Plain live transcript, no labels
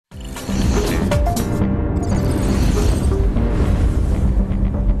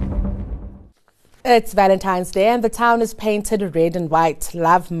It's Valentine's Day and the town is painted red and white.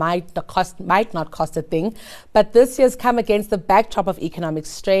 Love might not cost a thing, but this year's come against the backdrop of economic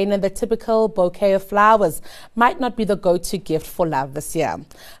strain, and the typical bouquet of flowers might not be the go-to gift for love this year.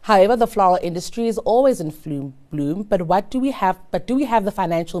 However, the floral industry is always in bloom, but do we have the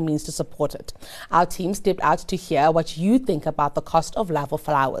financial means to support it? Our team stepped out to hear what you think about the cost of love or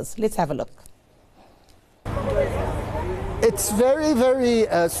flowers. Let's have a look. It's very, very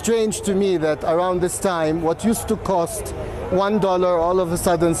strange to me that around this time, what used to cost $1 all of a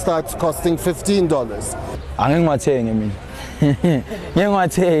sudden starts costing $15.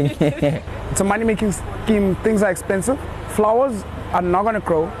 It's a money-making scheme. Things are expensive. Flowers are not going to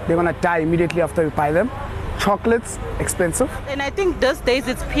grow. They're going to die immediately after you buy them. Chocolates, expensive. And I think these days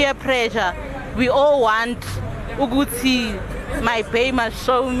it's peer pressure. We all want Uguti. My babe must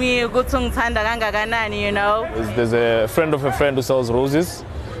show me you know. There's a friend of a friend who sells roses.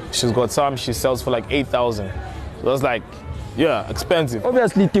 She's got some she sells for like 8,000. So that's like, yeah, expensive.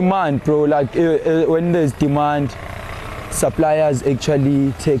 Obviously demand, bro. Like when there's demand, suppliers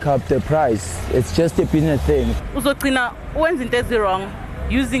actually take up the price. It's just a business thing. When it's wrong,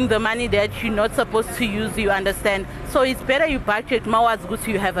 using the money that you're not supposed to use, you understand. So it's better you budget more as good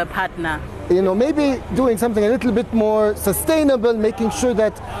you have a partner. You know, maybe doing something a little bit more sustainable, making sure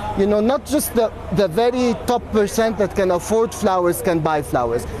that, you know, not just the very top percent that can afford flowers can buy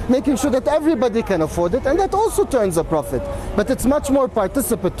flowers, making sure that everybody can afford it, and that also turns a profit. But it's much more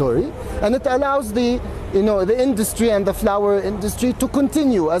participatory, and it allows the industry and the flower industry to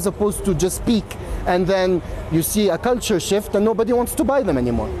continue as opposed to just peak, and then you see a culture shift and nobody wants to buy them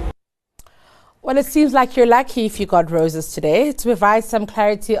anymore. Well, it seems like you're lucky if you got roses today. To provide some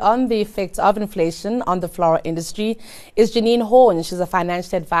clarity on the effects of inflation on the floral industry is Janine Horn. She's a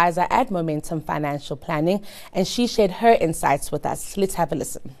financial advisor at Momentum Financial Planning, and she shared her insights with us. Let's have a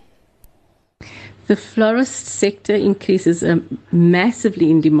listen. The florist sector increases massively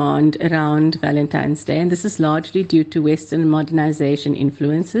in demand around Valentine's Day, and this is largely due to Western modernization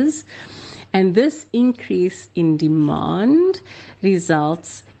influences. And this increase in demand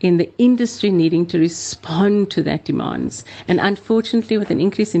results in the industry needing to respond to that demands. And unfortunately, with an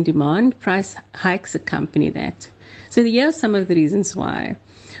increase in demand, price hikes accompany that. So here are some of the reasons why.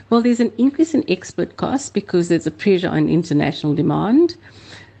 Well, there's an increase in export costs because there's a pressure on international demand.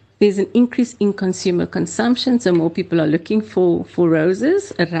 There's an increase in consumer consumption, so more people are looking for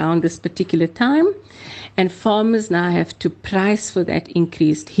roses around this particular time. And farmers now have to price for that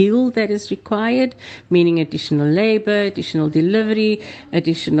increased yield that is required, meaning additional labor, additional delivery,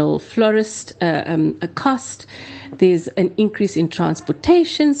 additional florist cost. There's an increase in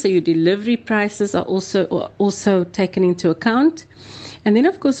transportation, so your delivery prices are also taken into account. And then,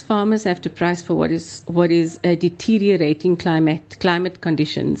 of course, farmers have to price for what is deteriorating climate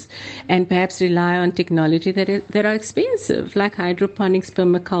conditions, and perhaps rely on technology that are expensive, like hydroponics,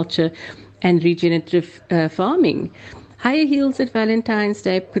 permaculture, and regenerative farming. Higher yields at Valentine's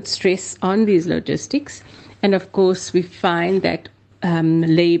Day put stress on these logistics. And of course, we find that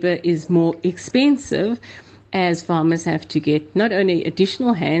labor is more expensive as farmers have to get not only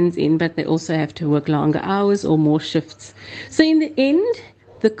additional hands in, but they also have to work longer hours or more shifts. So in the end,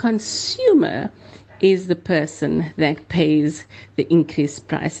 the consumer is the person that pays the increased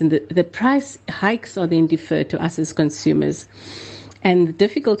price. And the price hikes are then deferred to us as consumers. And the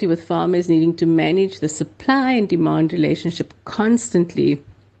difficulty with farmers needing to manage the supply and demand relationship constantly,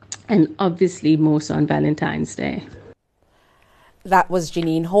 and obviously more so on Valentine's Day. That was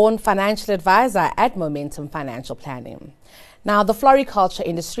Janine Horn, financial advisor at Momentum Financial Planning. Now, the floriculture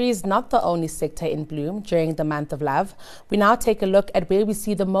industry is not the only sector in bloom during the month of love. We now take a look at where we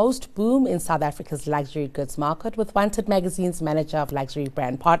see the most boom in South Africa's luxury goods market with Wanted Magazine's Manager of Luxury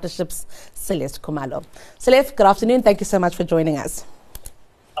Brand Partnerships, Celeste Khumalo. Celeste, good afternoon. Thank you so much for joining us.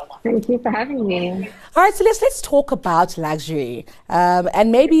 Thank you for having me. All right, so let's talk about luxury.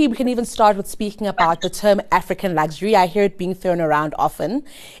 And maybe we can even start with speaking about the term African luxury. I hear it being thrown around often.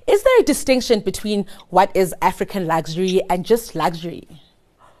 Is there a distinction between what is African luxury and just luxury?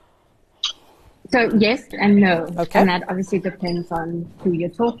 So yes and no. Okay. And that obviously depends on who you're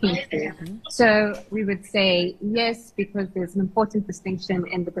talking to. Mm-hmm. So we would say yes, because there's an important distinction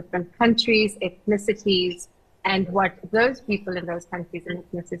in the different countries, ethnicities, and what those people in those countries and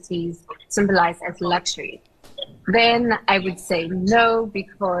ethnicities symbolize as luxury. Then I would say no,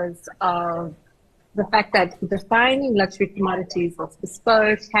 because of the fact that defining luxury commodities as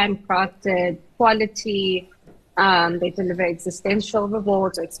bespoke, handcrafted, quality, they deliver existential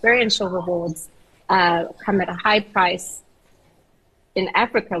rewards or experiential rewards, come at a high price. In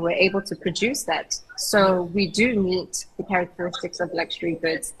Africa, we're able to produce that. So we do meet the characteristics of luxury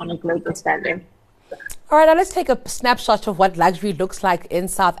goods on a global standard. All right, now let's take a snapshot of what luxury looks like in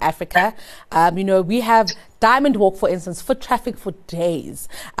South Africa. We have Diamond Walk, for instance, foot traffic for days.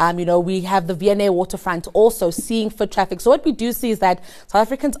 We have the V&A waterfront also seeing foot traffic. So what we do see is that South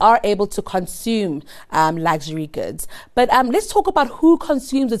Africans are able to consume luxury goods. But let's talk about who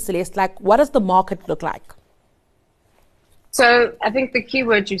consumes it, Celeste. Like, what does the market look like? So I think the key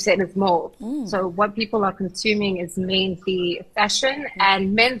word you said is more. So what people are consuming is mainly fashion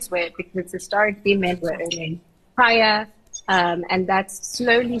and menswear, because historically men were earning higher, and that's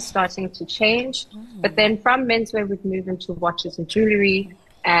slowly starting to change. But then from menswear, we'd move into watches and jewelry,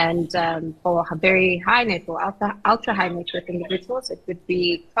 and for very high net or ultra high net worth individuals, it would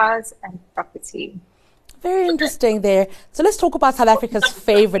be cars and property. Very interesting there. So let's talk about South Africa's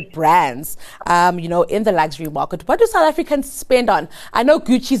favorite brands, in the luxury market. What do South Africans spend on? I know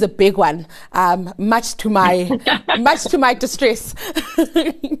Gucci's a big one, much to my distress.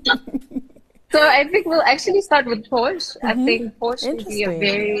 So I think we'll actually start with Porsche. I think Porsche would be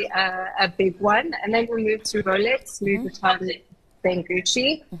a big one. And then we'll move to Rolex, Louis Vuitton, then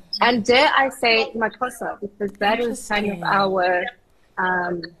Gucci. And dare I say Makossa, because that is kind of our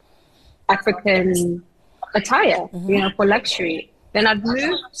African attire, for luxury. Then I'd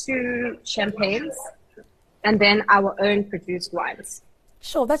move to champagnes and then our own produced wines.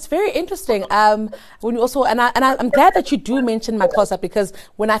 Sure, that's very interesting. When you also, I'm glad that you do mention Makossa, because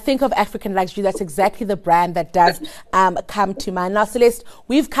when I think of African luxury, that's exactly the brand that does come to mind. Now, Celeste,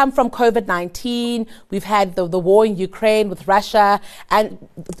 we've come from COVID-19, we've had the war in Ukraine with Russia, and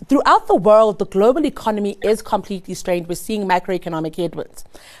throughout the world, the global economy is completely strained. We're seeing macroeconomic headwinds,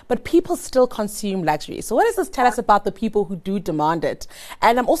 but people still consume luxury. So what does this tell us about the people who do demand it?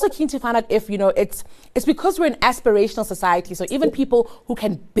 And I'm also keen to find out if, it's because we're an aspirational society, so even people who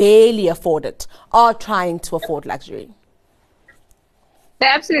can barely afford it are trying to afford luxury. They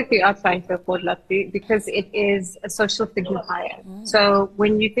absolutely are trying to afford luxury because it is a social signifier. So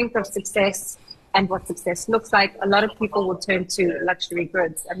when you think of success and what success looks like, a lot of people will turn to luxury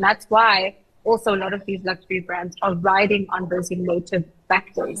goods. And that's why also a lot of these luxury brands are riding on those emotive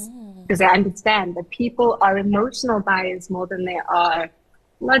factors, because they understand that people are emotional buyers more than they are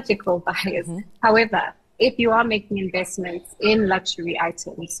logical buyers. However, if you are making investments in luxury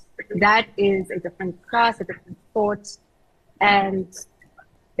items, that is a different class, a different thought, and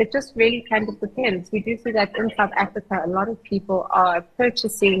it just really kind of depends. We do see that in South Africa, a lot of people are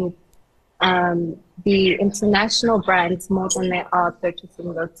purchasing the international brands more than they are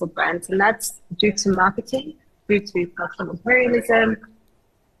purchasing local brands, and that's due to marketing, due to cultural imperialism,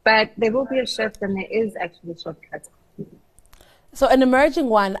 but there will be a shift, and there is actually shortcuts. So an emerging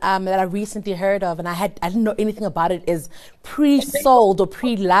one that I recently heard of, and I didn't know anything about it, is pre-sold or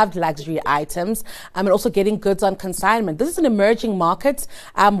pre-loved luxury items, and also getting goods on consignment. This is an emerging market,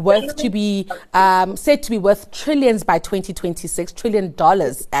 said to be worth trillions by 2026, $1 trillion,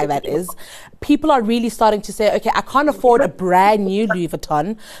 that is. People are really starting to say, okay, I can't afford a brand new Louis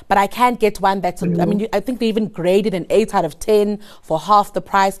Vuitton, but I can get one that's, I think they even graded an 8 out of 10 for half the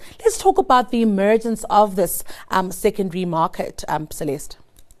price. Let's talk about the emergence of this secondary market, Celeste.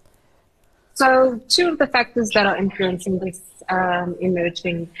 So two of the factors that are influencing this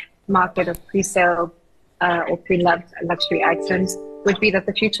emerging market of pre-sale or pre-loved luxury items would be that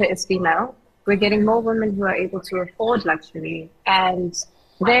the future is female. We're getting more women who are able to afford luxury, and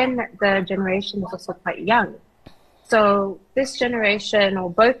then the generation is also quite young. So this generation, or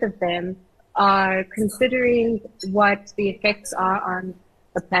both of them, are considering what the effects are on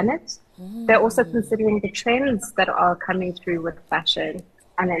the planet. They're also considering the trends that are coming through with fashion.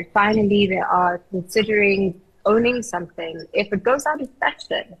 And then finally, they are considering owning something. If it goes out of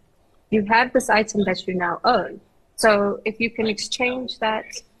fashion, you have this item that you now own. So if you can exchange that,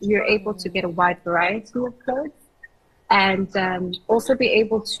 you're able to get a wide variety of clothes, and also be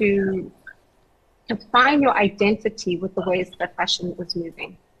able to define your identity with the ways that fashion is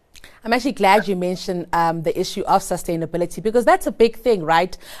moving. I'm actually glad you mentioned the issue of sustainability, because that's a big thing,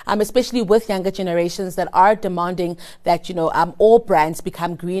 right? Especially with younger generations that are demanding that, all brands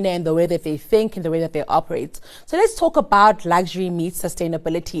become greener in the way that they think, in the way that they operate. So let's talk about luxury meets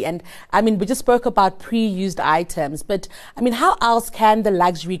sustainability. And we just spoke about pre-used items, but how else can the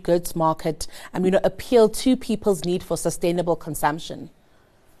luxury goods market, appeal to people's need for sustainable consumption?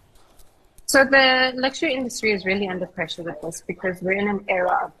 So the luxury industry is really under pressure with this, because we're in an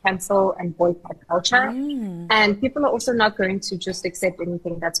era of cancel and boycott culture. And people are also not going to just accept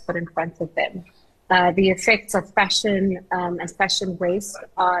anything that's put in front of them. The effects of fashion and fashion waste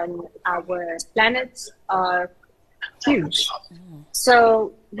on our planet are huge.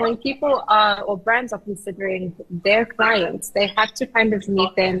 So when people are, or brands are considering their clients, they have to kind of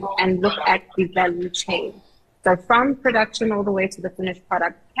meet them and look at the value chain. So from production all the way to the finished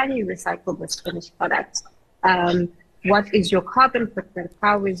product, can you recycle this finished product? What is your carbon footprint?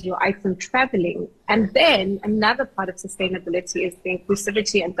 How is your item traveling? And then another part of sustainability is the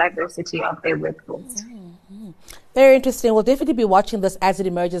inclusivity and diversity of their workforce. Very interesting. We'll definitely be watching this as it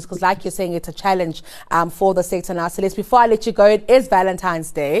emerges because, like you're saying, it's a challenge for the sector now. Celeste, before I let you go, it is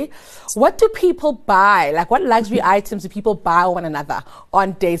Valentine's Day. What do people buy? Like, what luxury items do people buy one another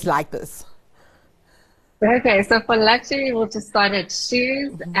on days like this? Okay, so for luxury, we'll just start at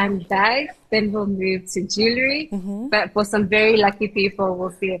shoes and bags, then we'll move to jewelry. But for some very lucky people, we'll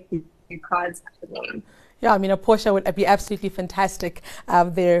see a few cars happening. Yeah, I mean, a Porsche would be absolutely fantastic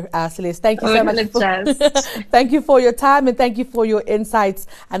there, Celeste. Thank you so much. Thank you for your time and thank you for your insights.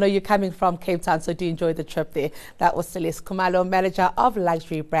 I know you're coming from Cape Town, so do enjoy the trip there. That was Celeste Khumalo, Manager of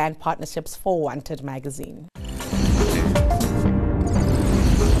Luxury Brand Partnerships for Wanted Magazine.